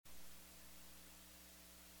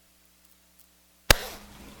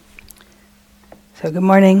So good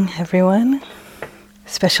morning, everyone.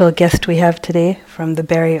 Special guest we have today from the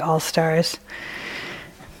Barrie All-Stars,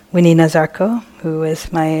 Winnie Nazarko, who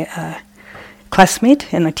is my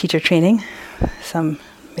classmate in my teacher training, some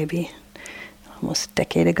maybe almost a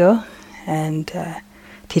decade ago, and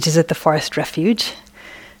teaches at the Forest Refuge,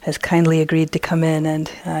 has kindly agreed to come in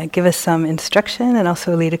and give us some instruction and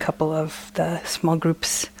also lead a couple of the small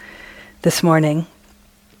groups this morning.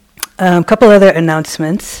 A couple other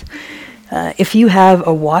announcements. If you have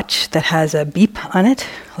a watch that has a beep on it,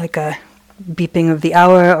 like a beeping of the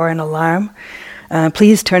hour or an alarm,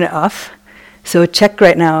 please turn it off. So check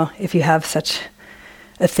right now if you have such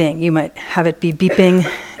a thing. You might have it be beeping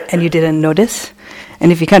and you didn't notice.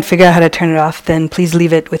 And if you can't figure out how to turn it off, then please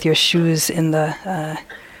leave it with your shoes in the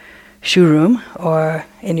shoe room or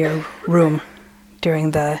in your room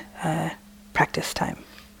during the practice time.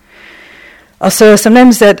 Also,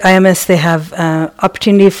 sometimes at IMS they have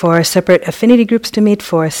opportunity for separate affinity groups to meet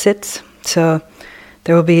for sits. So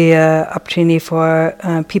there will be an opportunity for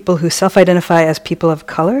people who self-identify as people of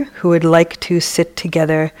color who would like to sit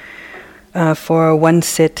together for one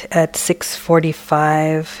sit at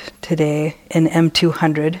 6:45 today in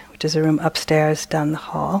M200, which is a room upstairs down the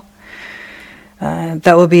hall.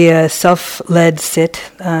 That will be a self-led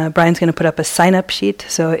sit. Brian's going to put up a sign-up sheet,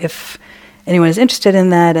 so if anyone is interested in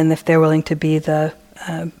that, and if they're willing to be the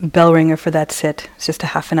bell ringer for that sit, it's just a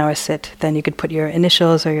half an hour sit, then you could put your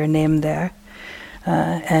initials or your name there,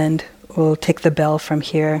 and we'll take the bell from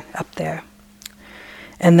here up there.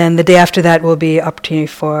 And then the day after that will be opportunity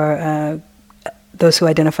for those who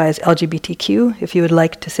identify as LGBTQ. If you would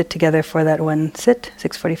like to sit together for that one sit,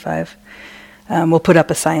 6:45, we'll put up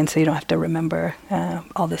a sign so you don't have to remember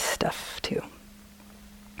all this stuff too.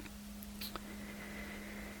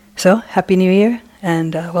 So, Happy New Year,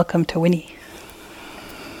 and welcome to Winnie.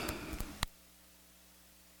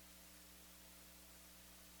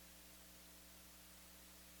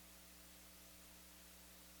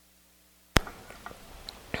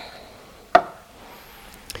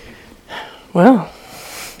 Well,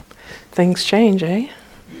 things change, eh?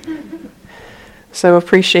 So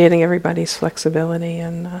appreciating everybody's flexibility,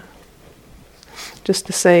 and just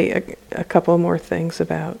to say a couple more things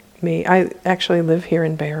about me. I actually live here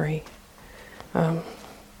in Barrie. I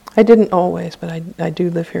didn't always, but I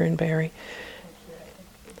do live here in Barrie.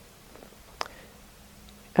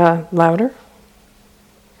 Louder?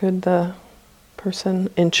 Could the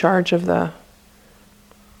person in charge of the...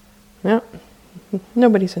 No,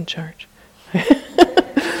 nobody's in charge.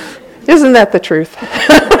 Isn't that the truth?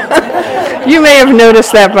 You may have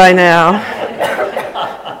noticed that by now.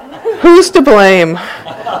 Who's to blame?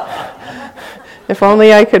 If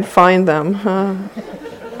only I could find them.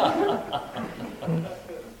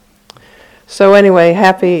 So anyway,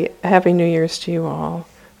 happy New Year's to you all.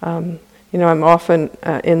 I'm often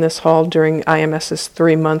in this hall during IMS's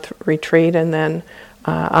 3-month retreat, and then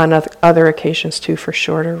on other occasions too for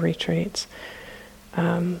shorter retreats.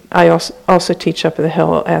 I also teach up the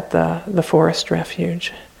hill at the Forest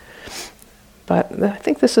Refuge. But I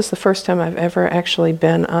think this is the first time I've ever actually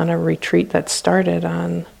been on a retreat that started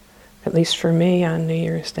on, at least for me, on New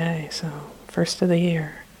Year's Day, so first of the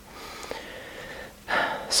year.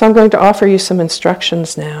 So I'm going to offer you some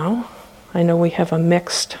instructions now. I know we have a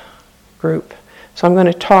mixed group, so I'm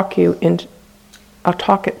going to I'll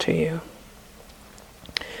talk it to you.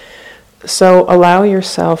 So allow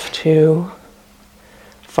yourself to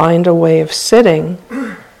find a way of sitting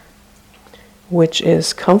which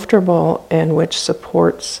is comfortable and which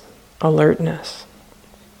supports alertness.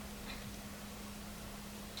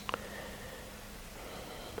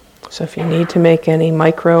 So if you need to make any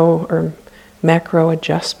micro or macro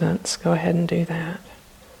adjustments, go ahead and do that.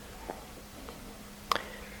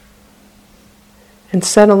 And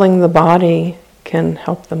settling the body can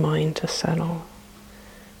help the mind to settle.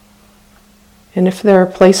 And if there are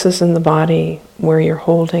places in the body where you're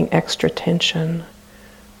holding extra tension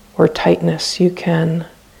or tightness, you can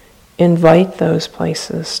invite those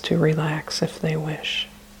places to relax if they wish.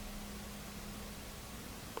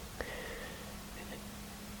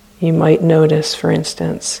 You might notice, for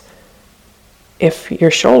instance, if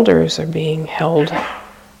your shoulders are being held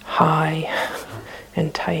high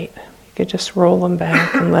and tight, you could just roll them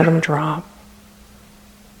back and let them drop.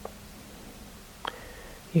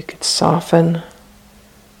 You could soften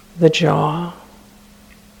the jaw.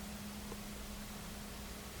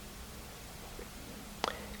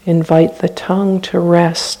 Invite the tongue to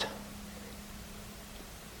rest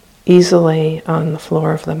easily on the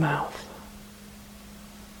floor of the mouth.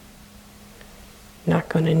 Not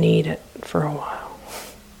going to need it for a while.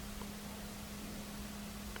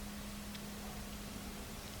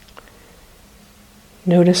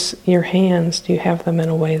 Notice your hands. Do you have them in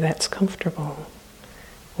a way that's comfortable,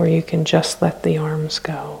 where you can just let the arms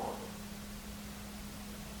go?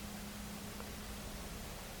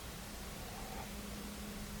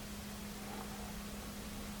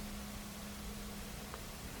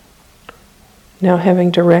 Now, having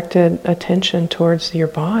directed attention towards your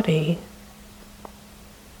body,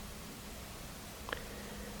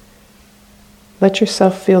 let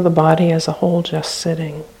yourself feel the body as a whole just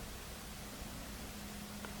sitting.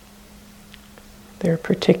 There are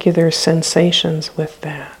particular sensations with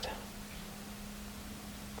that.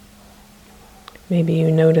 Maybe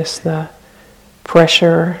you notice the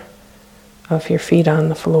pressure of your feet on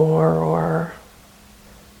the floor or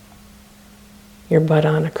your butt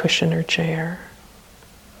on a cushion or chair.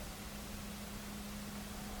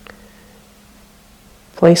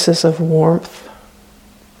 Places of warmth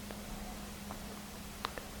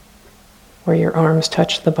where your arms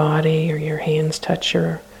touch the body or your hands touch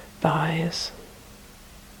your thighs.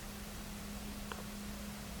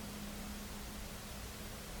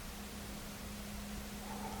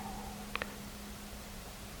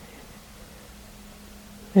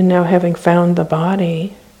 And now, having found the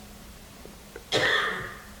body,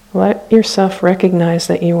 let yourself recognize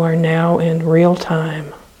that you are now in real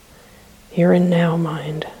time, here and now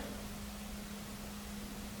mind.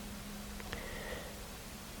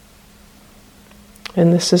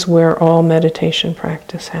 And this is where all meditation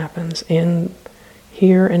practice happens, in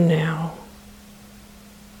here and now.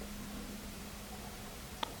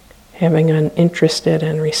 Having an interested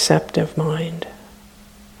and receptive mind.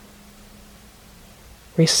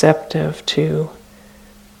 Receptive to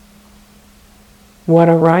what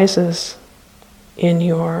arises in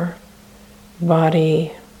your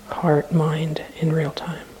body, heart, mind in real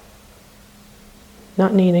time.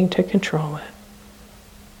 Not needing to control it,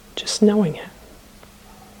 just knowing it.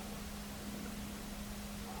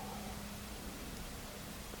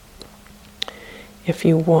 If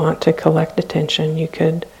you want to collect attention, you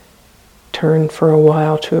could turn for a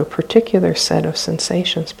while to a particular set of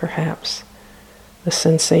sensations, perhaps the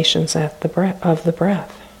sensations at of the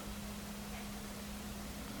breath,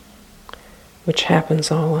 which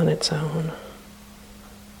happens all on its own.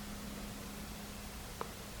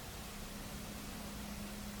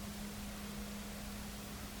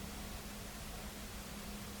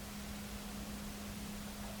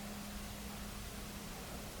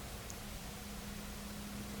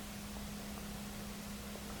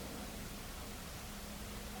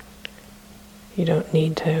 You don't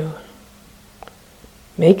need to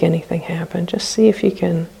make anything happen. Just see if you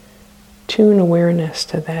can tune awareness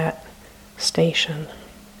to that station.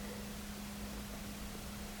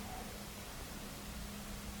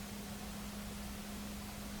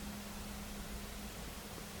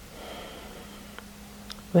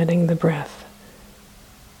 Letting the breath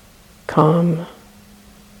calm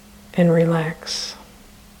and relax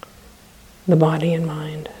the body and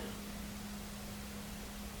mind.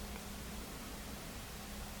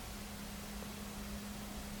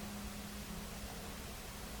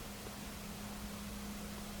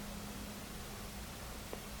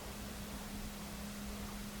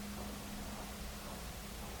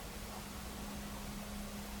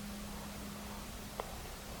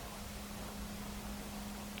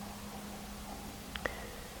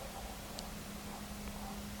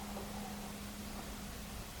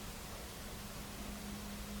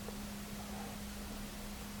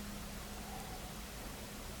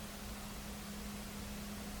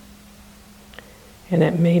 And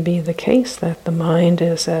it may be the case that the mind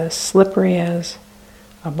is as slippery as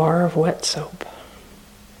a bar of wet soap.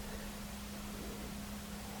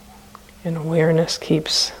 And awareness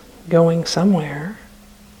keeps going somewhere,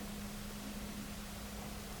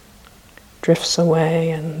 drifts away,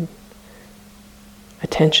 and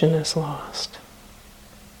attention is lost.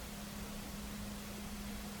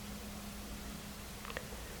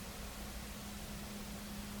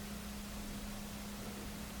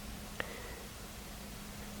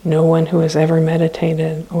 No one who has ever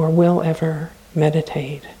meditated or will ever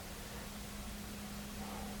meditate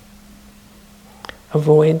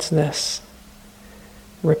avoids this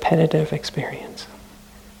repetitive experience,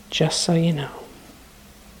 just so you know.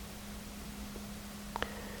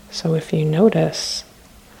 So if you notice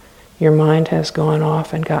your mind has gone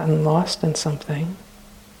off and gotten lost in something,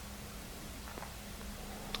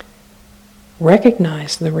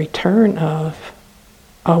 recognize the return of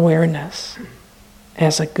awareness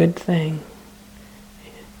as a good thing.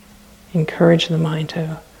 Encourage the mind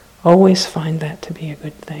to always find that to be a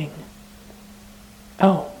good thing.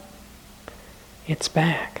 Oh, it's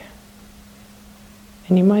back.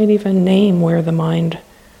 And you might even name where the mind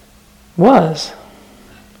was.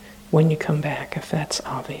 when you come back, if that's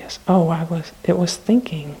obvious. Oh, it was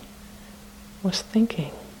thinking. Was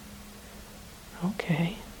thinking.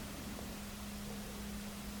 Okay.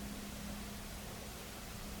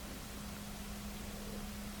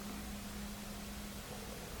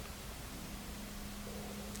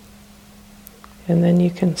 And then you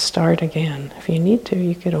can start again. If you need to,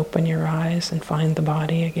 you could open your eyes and find the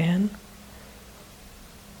body again.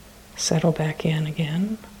 Settle back in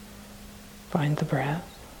again. Find the breath.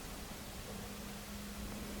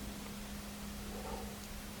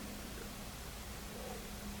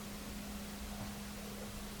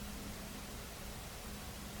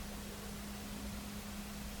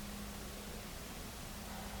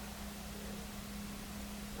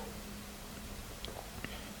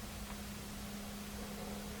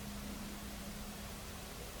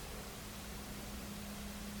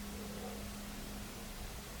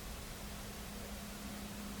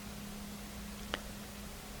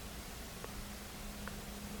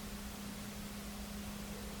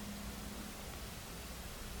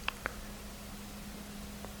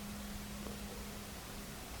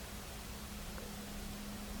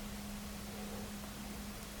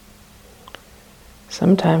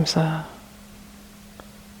 Sometimes a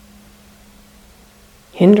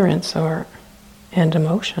hindrance and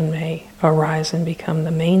emotion may arise and become the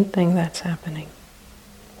main thing that's happening.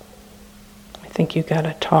 I think you got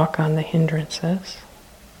to talk on the hindrances.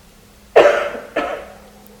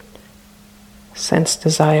 Sense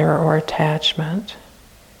desire or attachment,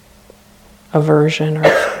 aversion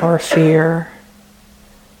or fear,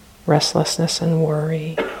 restlessness and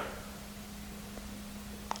worry,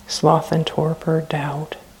 sloth and torpor,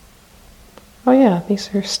 doubt. Oh yeah,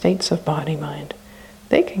 these are states of body-mind.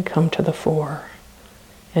 They can come to the fore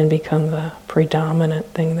and become the predominant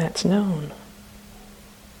thing that's known.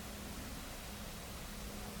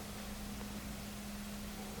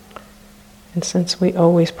 And since we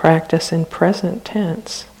always practice in present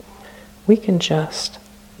tense, we can just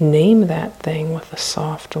name that thing with a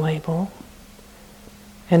soft label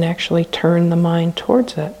and actually turn the mind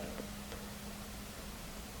towards it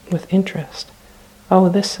with interest. Oh,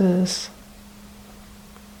 this is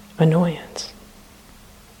annoyance.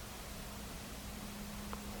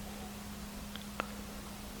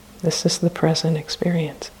 This is the present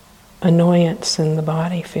experience. Annoyance in the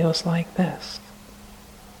body feels like this.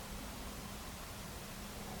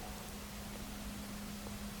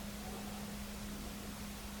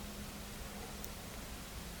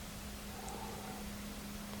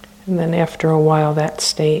 And then after a while that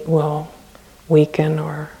state will weaken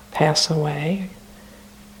or pass away.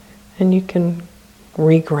 And you can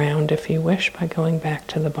reground if you wish by going back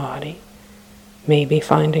to the body, maybe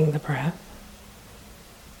finding the breath.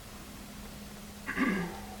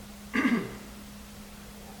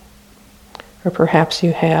 Or perhaps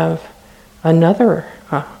you have another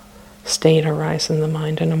state arise in the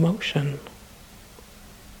mind, an emotion.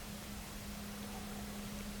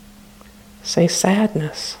 Say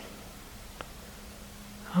sadness.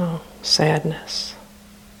 Oh, sadness.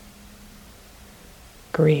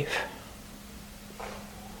 Grief.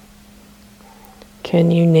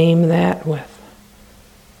 Can you name that with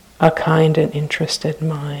a kind and interested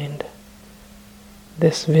mind?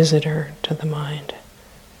 This visitor to the mind.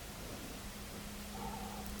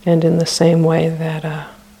 And in the same way that a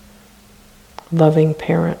loving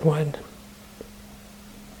parent would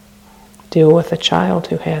deal with a child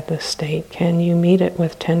who had this state, can you meet it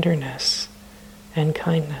with tenderness and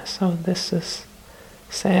kindness? Oh, this is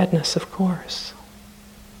sadness, of course.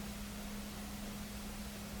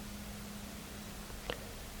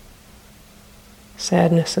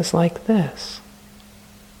 Sadness is like this.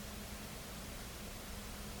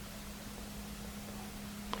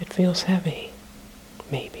 It feels heavy,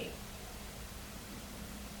 maybe.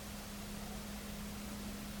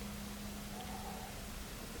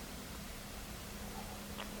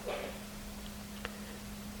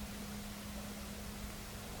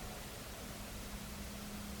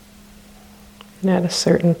 And at a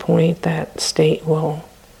certain point, that state will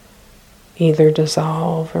either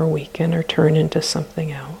dissolve or weaken or turn into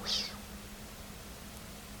something else.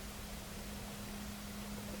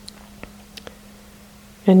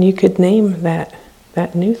 And you could name that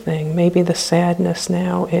new thing. Maybe the sadness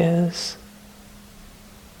now is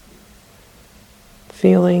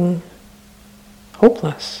feeling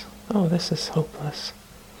hopeless. Oh, this is hopeless.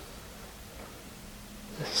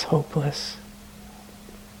 This is hopeless.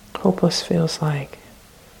 Hopeless feels like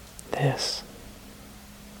this.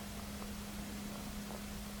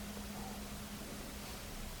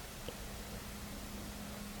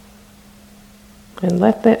 And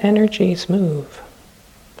let the energies move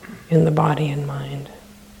in the body and mind.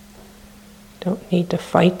 Don't need to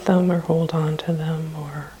fight them or hold on to them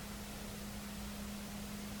or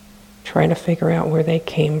try to figure out where they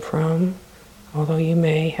came from, although you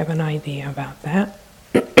may have an idea about that.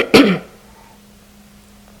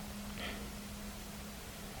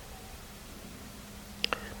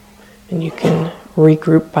 And you can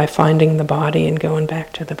regroup by finding the body and going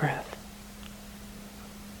back to the breath.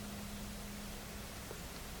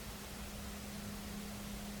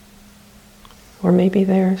 Or maybe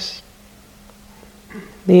there's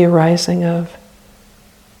the arising of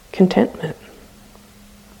contentment.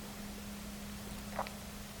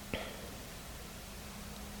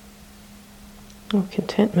 Oh,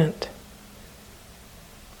 contentment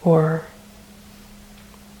or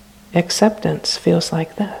acceptance feels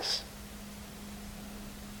like this.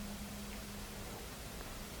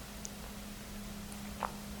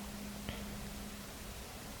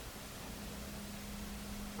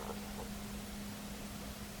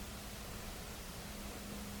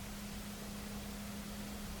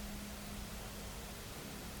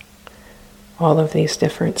 All of these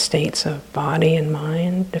different states of body and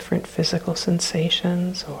mind, different physical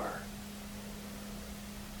sensations or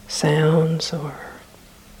sounds or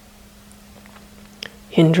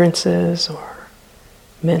hindrances or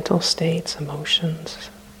mental states,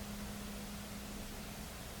 emotions,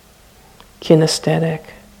 kinesthetic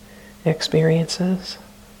experiences,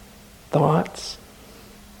 thoughts,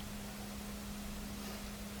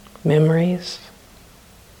 memories,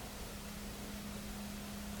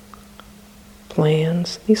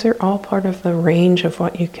 plans. These are all part of the range of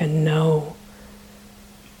what you can know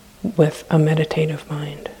with a meditative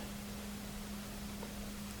mind.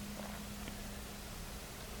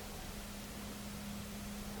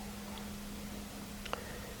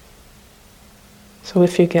 So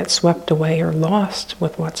if you get swept away or lost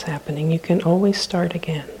with what's happening, you can always start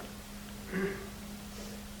again.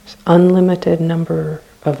 There's unlimited number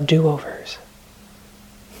of do-overs.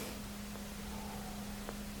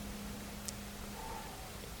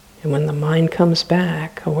 And when the mind comes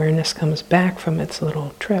back, awareness comes back from its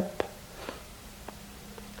little trip,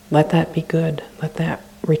 let that be good. Let that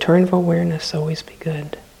return of awareness always be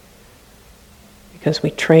good. Because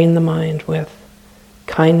we train the mind with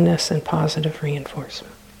kindness and positive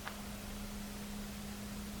reinforcement.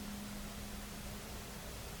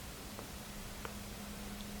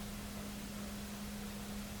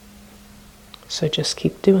 So just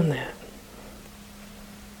keep doing that.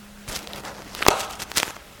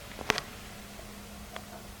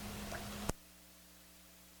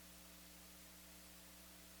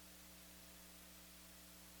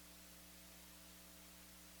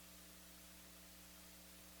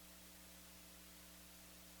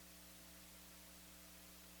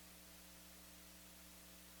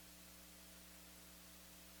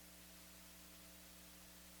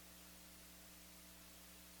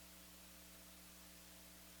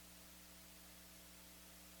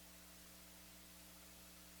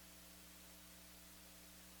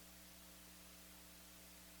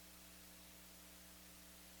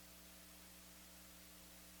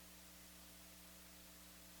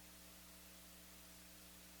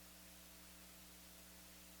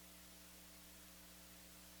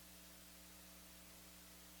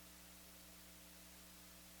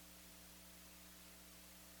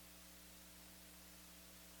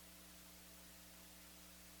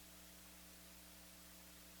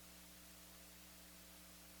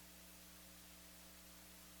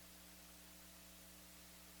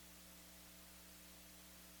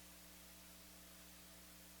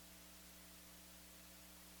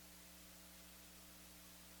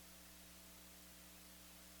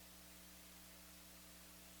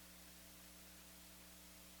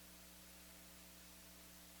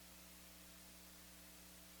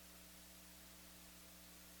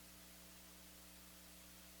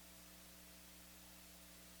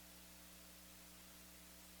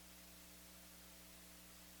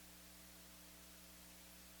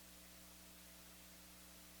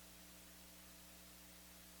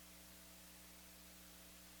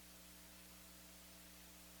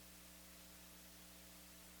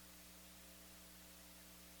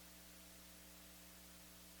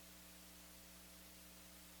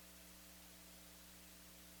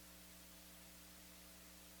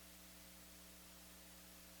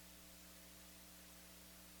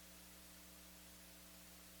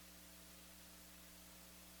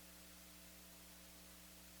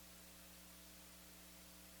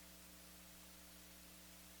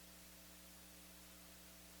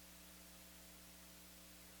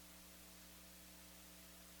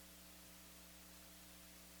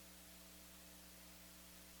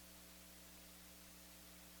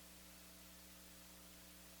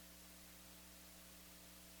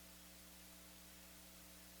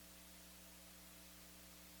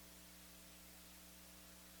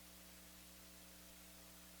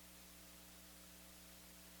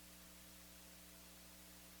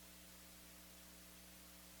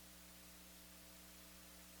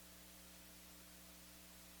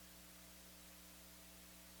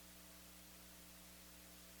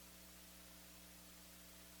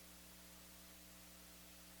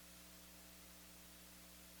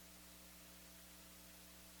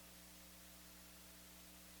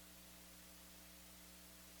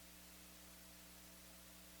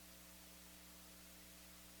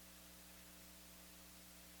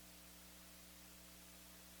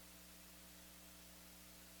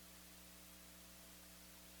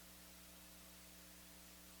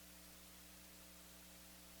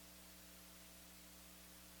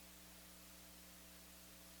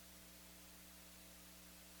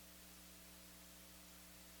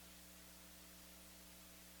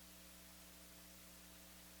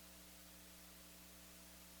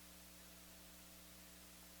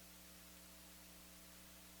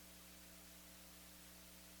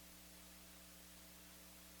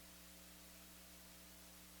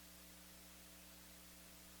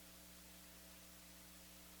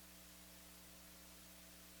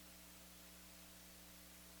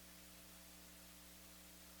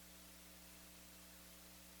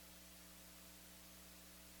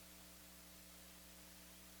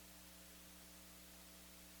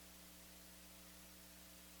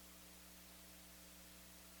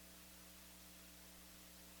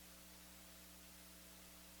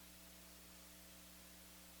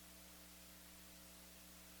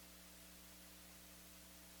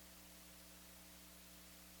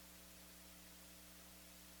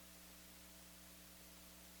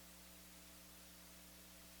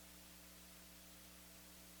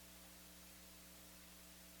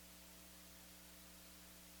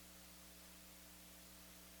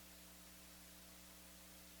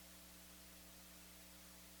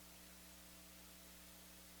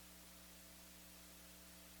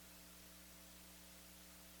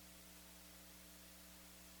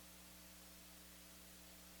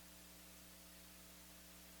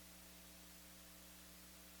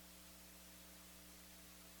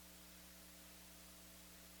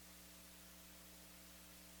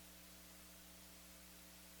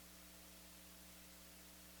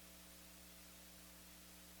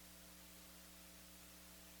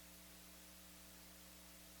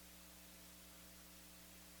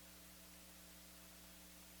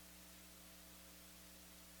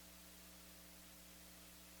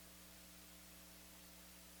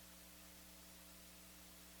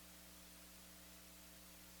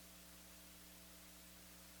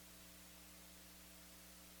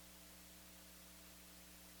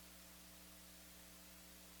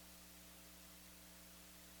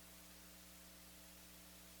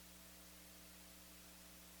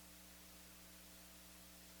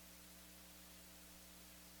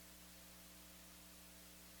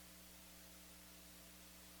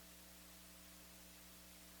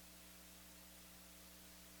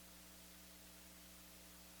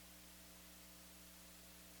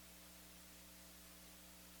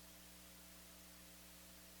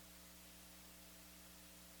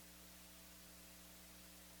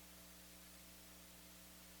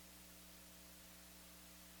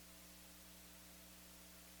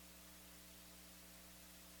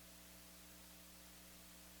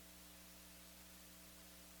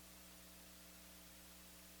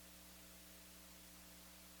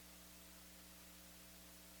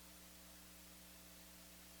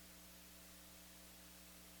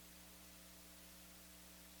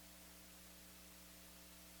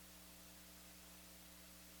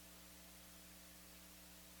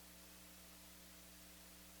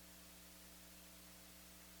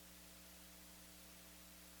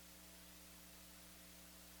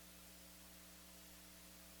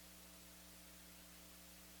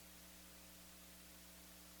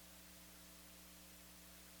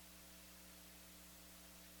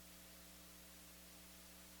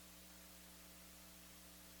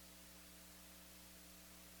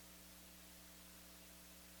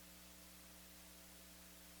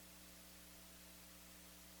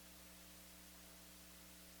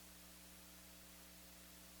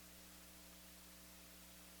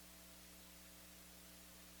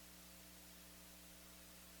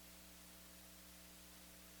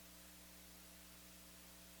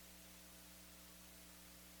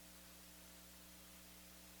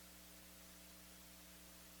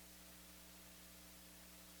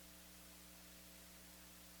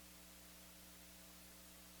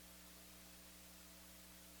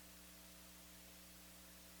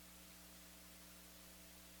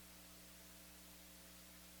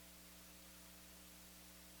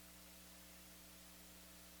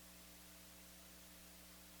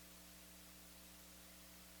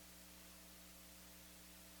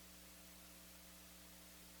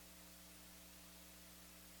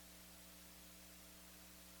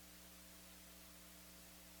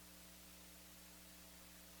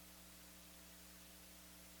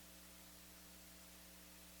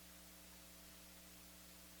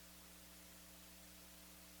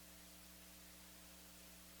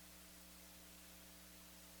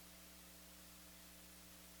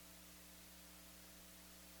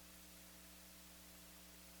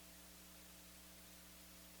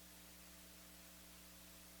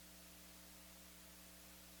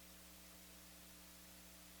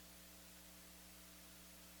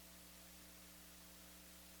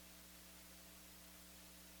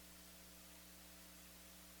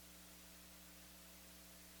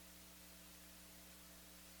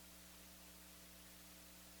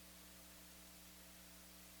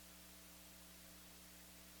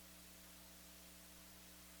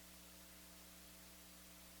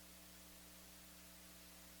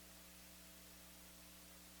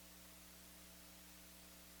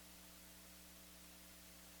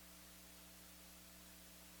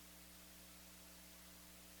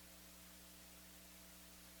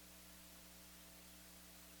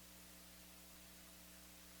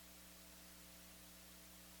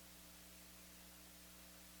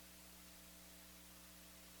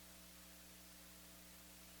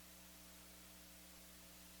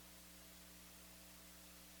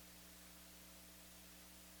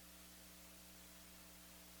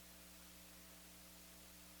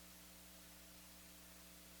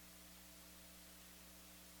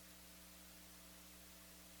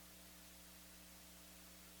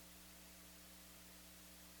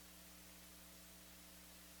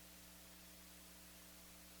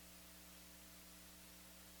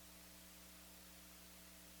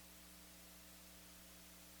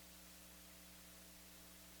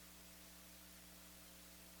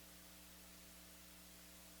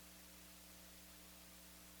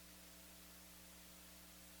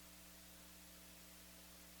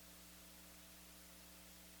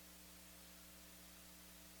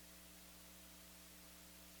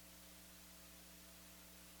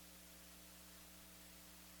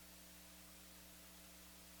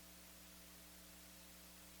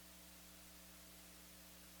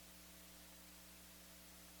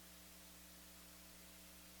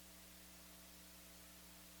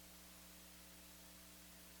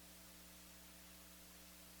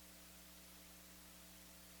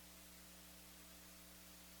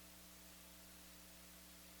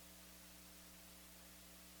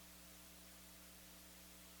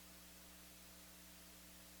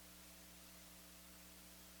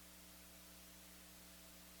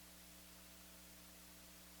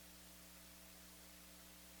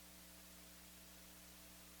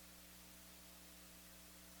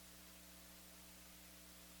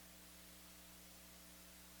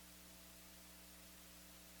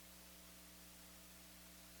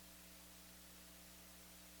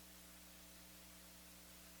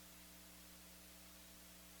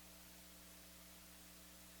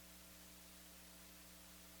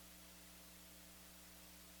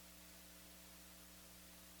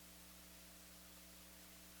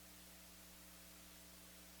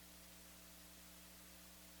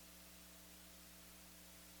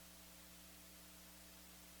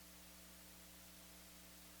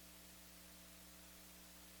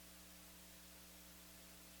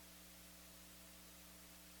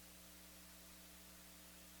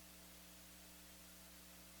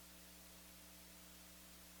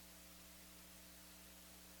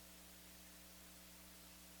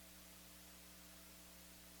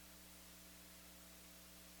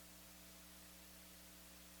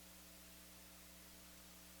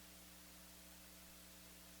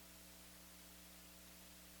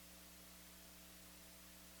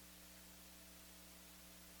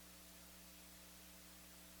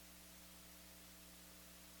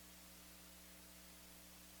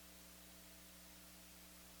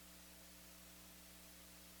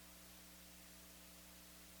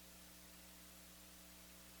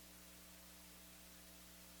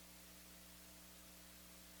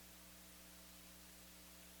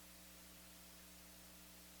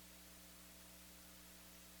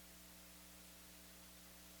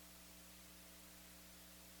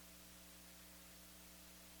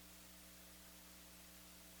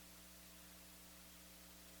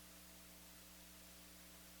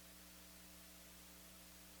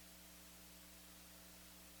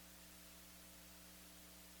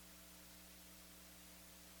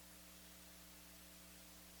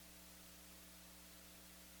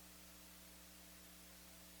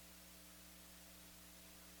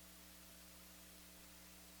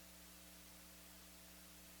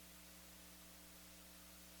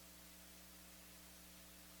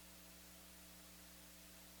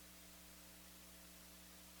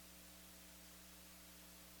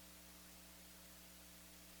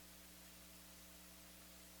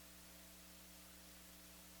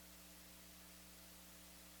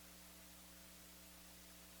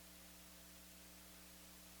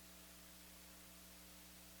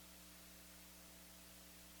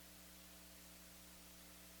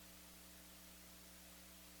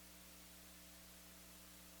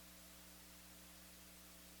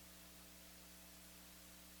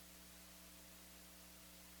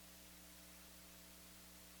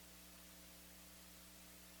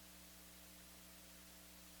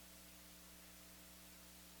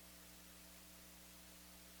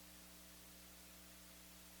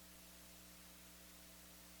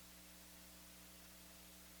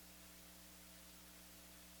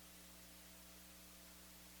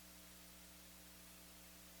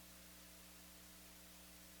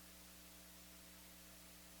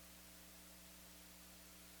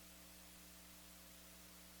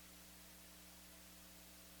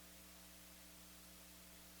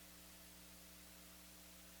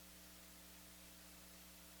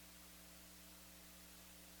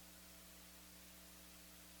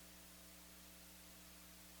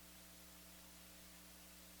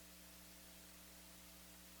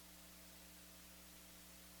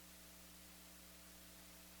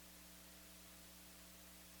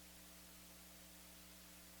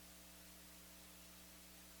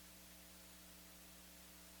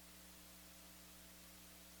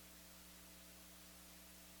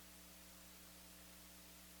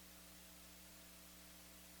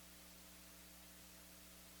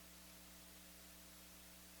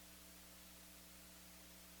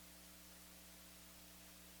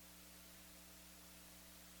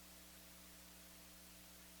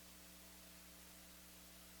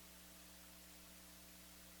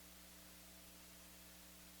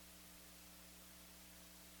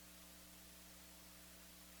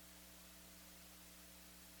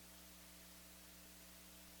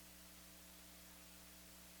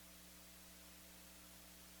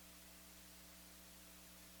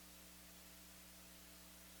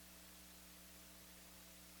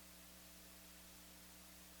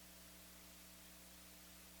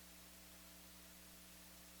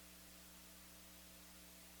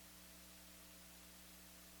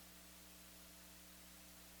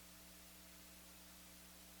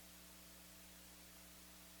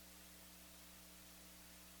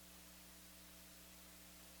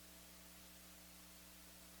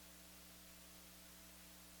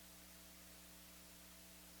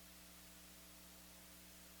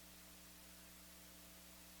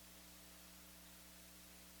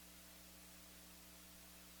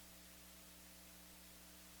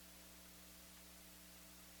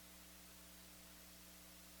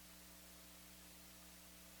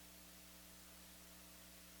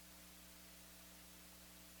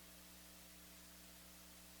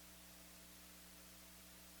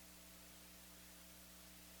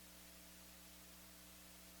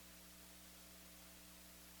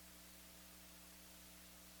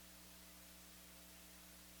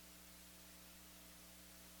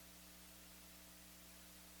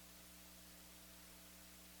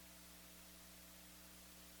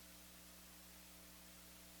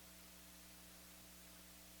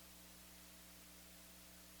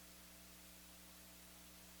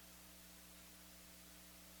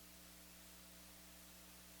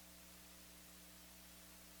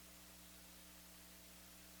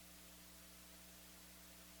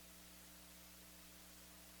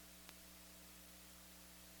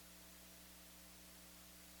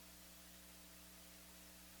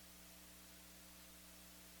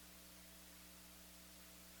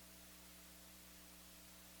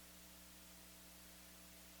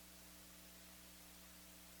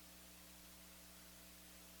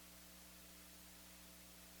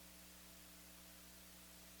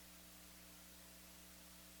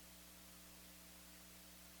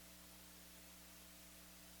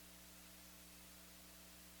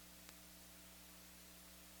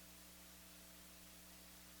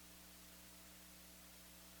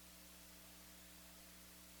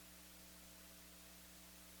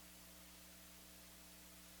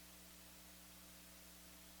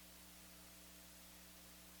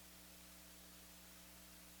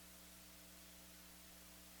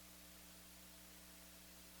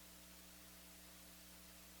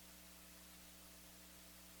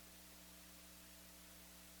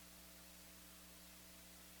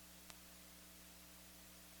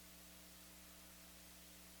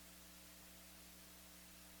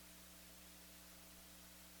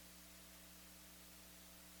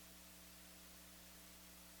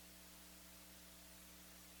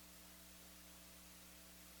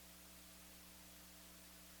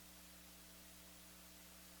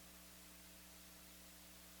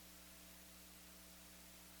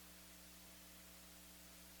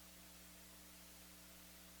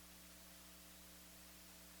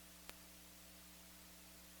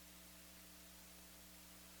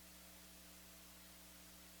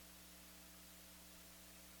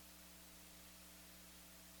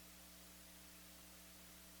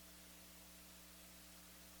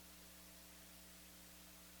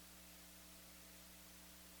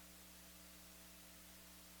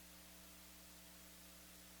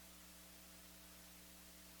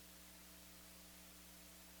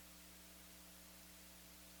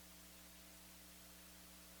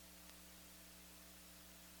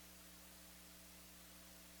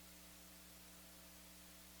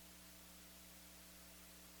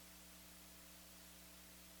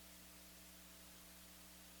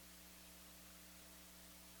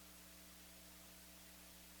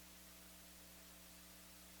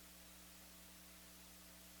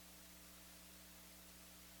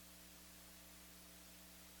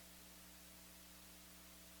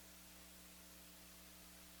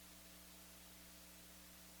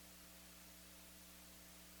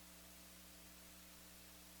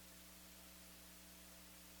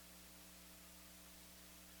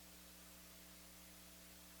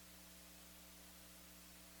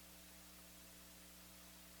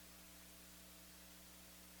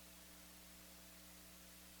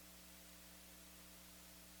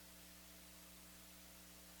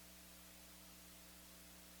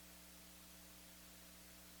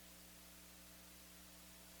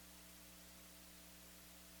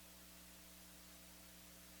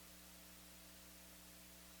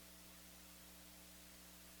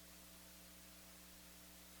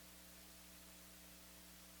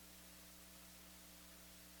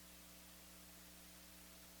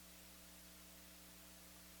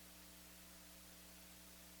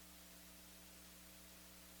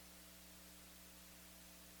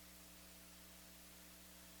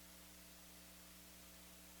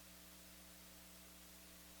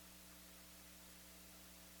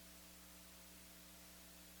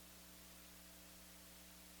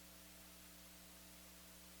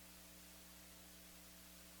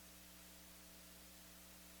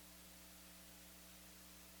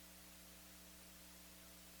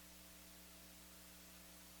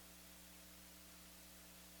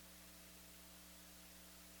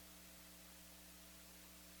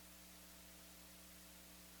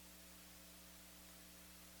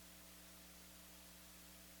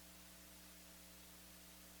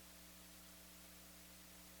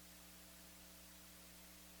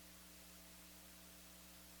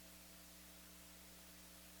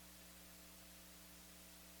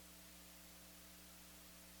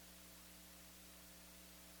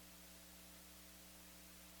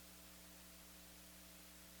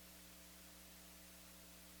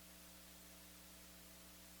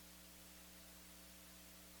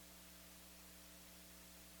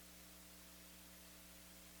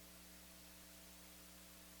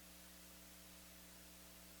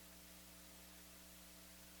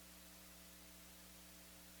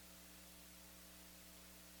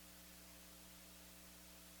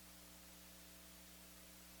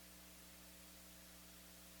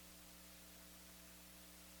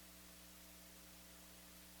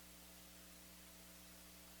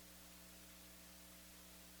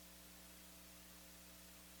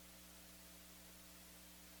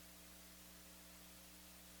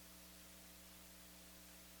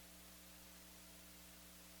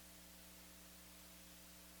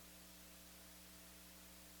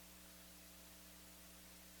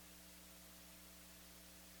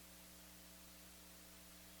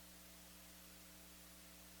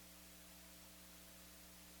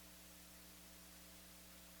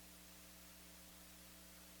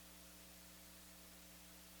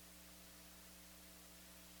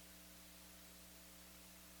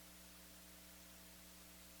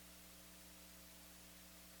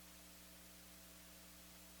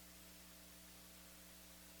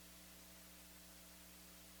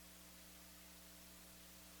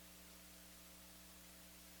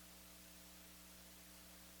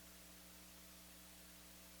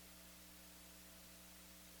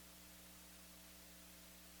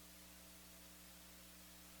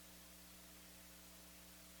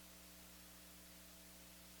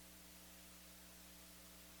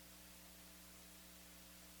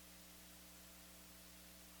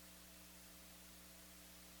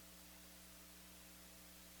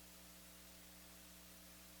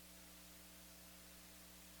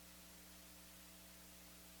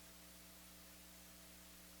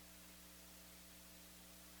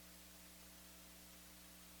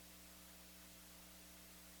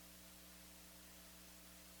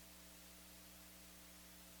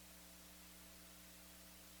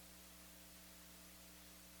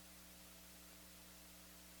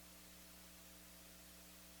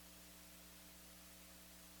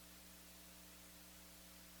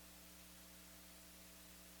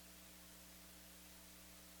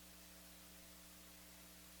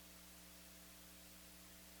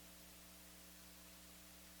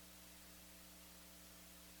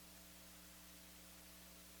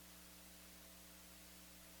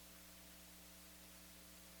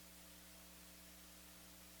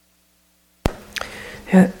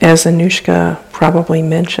 As Anushka probably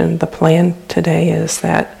mentioned, the plan today is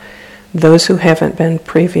that those who haven't been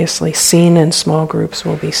previously seen in small groups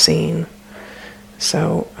will be seen.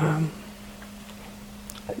 So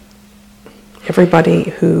everybody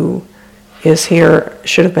who is here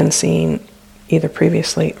should have been seen either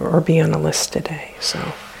previously or be on a list today.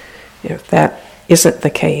 So if that isn't the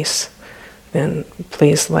case, then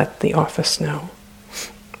please let the office know.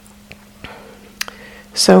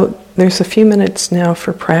 So there's a few minutes now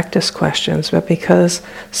for practice questions, but because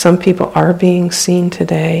some people are being seen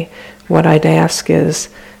today, what I'd ask is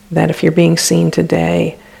that if you're being seen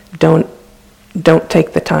today, don't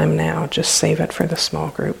take the time now, just save it for the small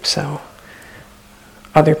group. So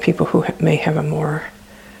other people who may have a more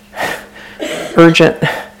urgent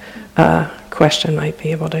question might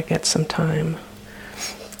be able to get some time.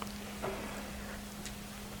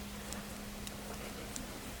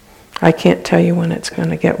 I can't tell you when it's going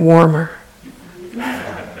to get warmer.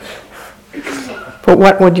 But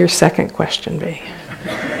what would your second question be?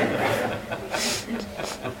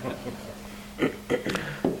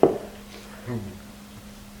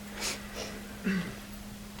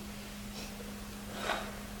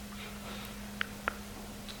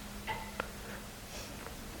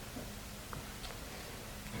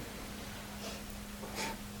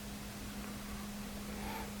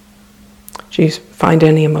 Do you find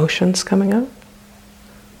any emotions coming up?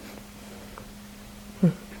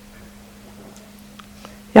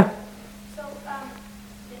 Yeah. So,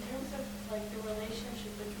 in terms of like the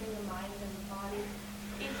relationship between the mind and the body,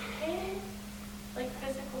 is pain, like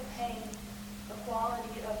physical pain, the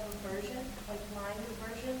quality of aversion, like mind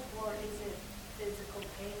aversion, or is it physical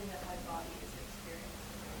pain that my body is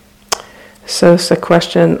experiencing? So it's a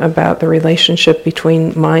question about the relationship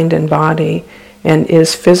between mind and body. And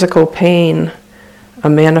is physical pain a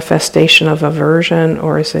manifestation of aversion,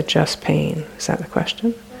 or is it just pain? Is that the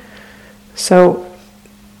question? So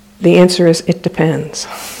the answer is it depends.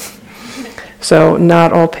 So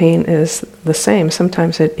not all pain is the same.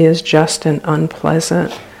 Sometimes it is just an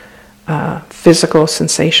unpleasant physical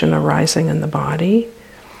sensation arising in the body.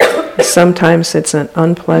 Sometimes it's an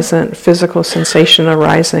unpleasant physical sensation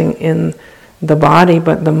arising in the body,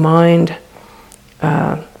 but the mind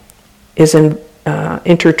is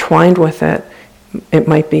intertwined with it. It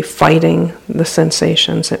might be fighting the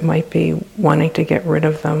sensations. It might be wanting to get rid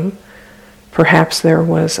of them. Perhaps there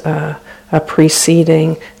was a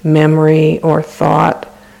preceding memory or thought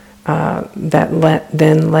that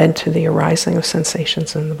then led to the arising of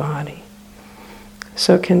sensations in the body.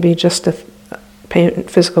 So it can be just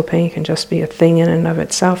physical pain can just be a thing in and of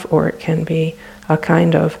itself, or it can be a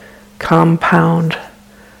kind of compound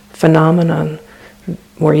phenomenon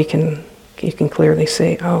where you can clearly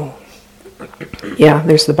see, oh, yeah,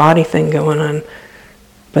 there's the body thing going on,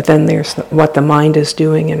 but then there's what the mind is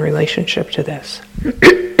doing in relationship to this.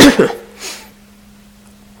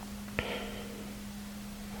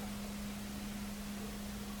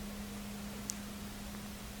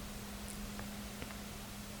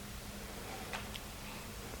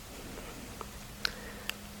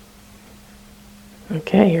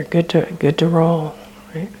 Okay, you're good to roll,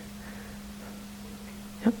 right?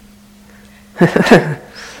 Yep.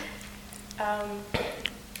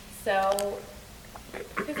 So,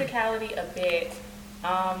 physicality a bit,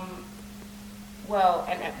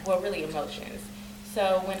 really emotions.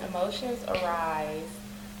 So when emotions arise,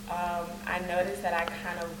 I notice that I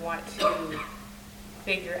kind of want to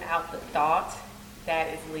figure out the thought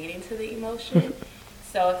that is leading to the emotion.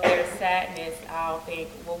 So if there's sadness, I'll think,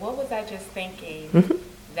 well, what was I just thinking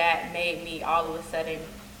that made me all of a sudden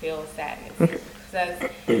feel sadness?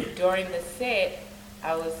 Because during the sit,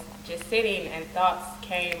 I was just sitting and thoughts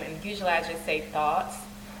came, and usually I just say thoughts.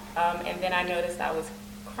 And then I noticed I was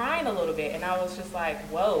crying a little bit, and I was just like,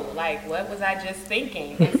 whoa, like, what was I just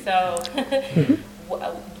thinking? And so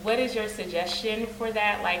what is your suggestion for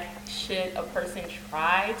that? Like, should a person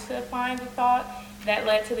try to find the thought that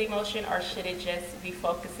led to the emotion, or should it just be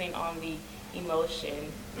focusing on the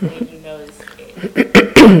emotion when you notice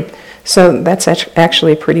it? So that's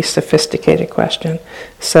actually a pretty sophisticated question.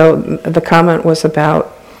 So the comment was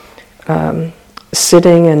about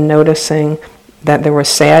sitting and noticing that there was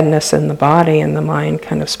sadness in the body, and the mind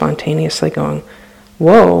kind of spontaneously going,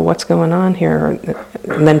 whoa, what's going on here?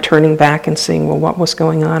 And then turning back and seeing, well, what was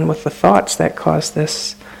going on with the thoughts that caused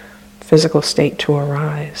this physical state to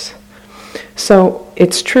arise? So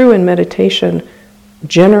it's true in meditation,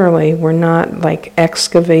 generally we're not like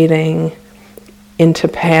excavating into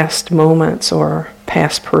past moments or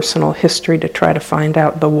past personal history to try to find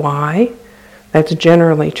out the why. That's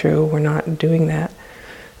generally true. We're not doing that.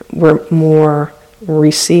 We're more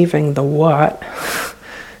receiving the what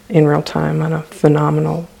in real time on a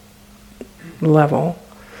phenomenal level.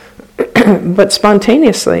 But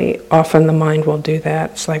spontaneously, often the mind will do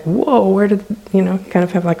that. It's like, whoa, where did, kind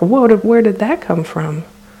of have like, whoa, where did that come from?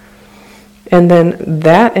 And then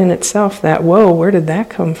that in itself, that whoa, where did that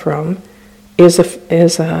come from, is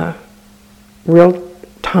a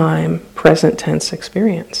real-time, present tense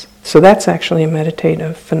experience. So that's actually a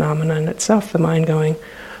meditative phenomenon in itself, the mind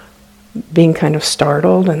being kind of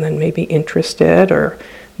startled and then maybe interested or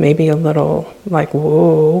maybe a little like,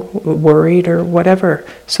 whoa, worried or whatever.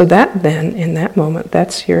 So that then, in that moment,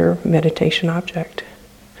 that's your meditation object.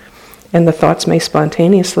 And the thoughts may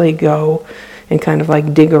spontaneously go and kind of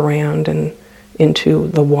like dig around and into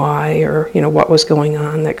the why or, what was going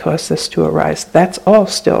on that caused this to arise. That's all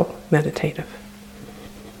still meditative.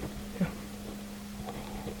 Yeah.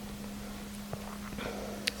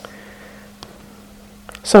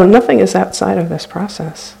 So nothing is outside of this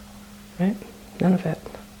process, right? None of it.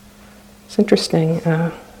 It's interesting.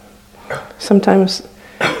 Sometimes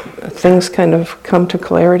things kind of come to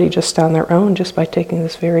clarity just on their own, just by taking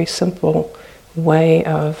this very simple way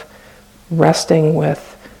of resting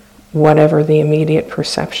with whatever the immediate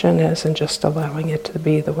perception is and just allowing it to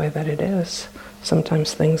be the way that it is.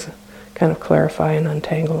 Sometimes things kind of clarify and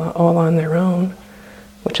untangle all on their own,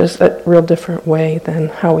 which is a real different way than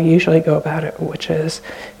how we usually go about it, which is,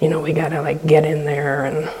 we gotta like get in there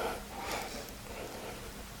and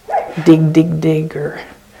dig, or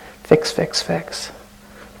fix.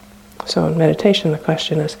 So in meditation, the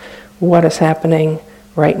question is, what is happening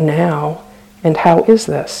right now, and how is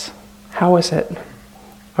this? How is it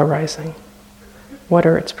arising? What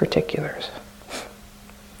are its particulars?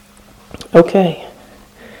 Okay,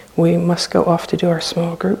 we must go off to do our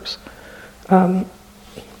small groups. Where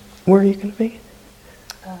are you going to be?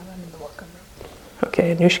 I'm in the welcome room.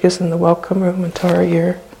 Okay, Anushka's in the welcome room, and Tara,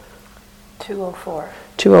 you're? 204.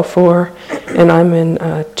 204, and I'm in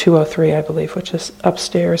 203, I believe, which is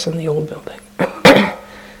upstairs in the old building.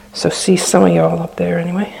 So see some of y'all up there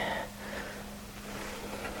anyway.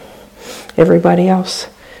 Everybody else,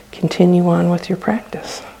 continue on with your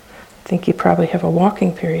practice. I think you probably have a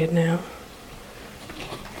walking period now.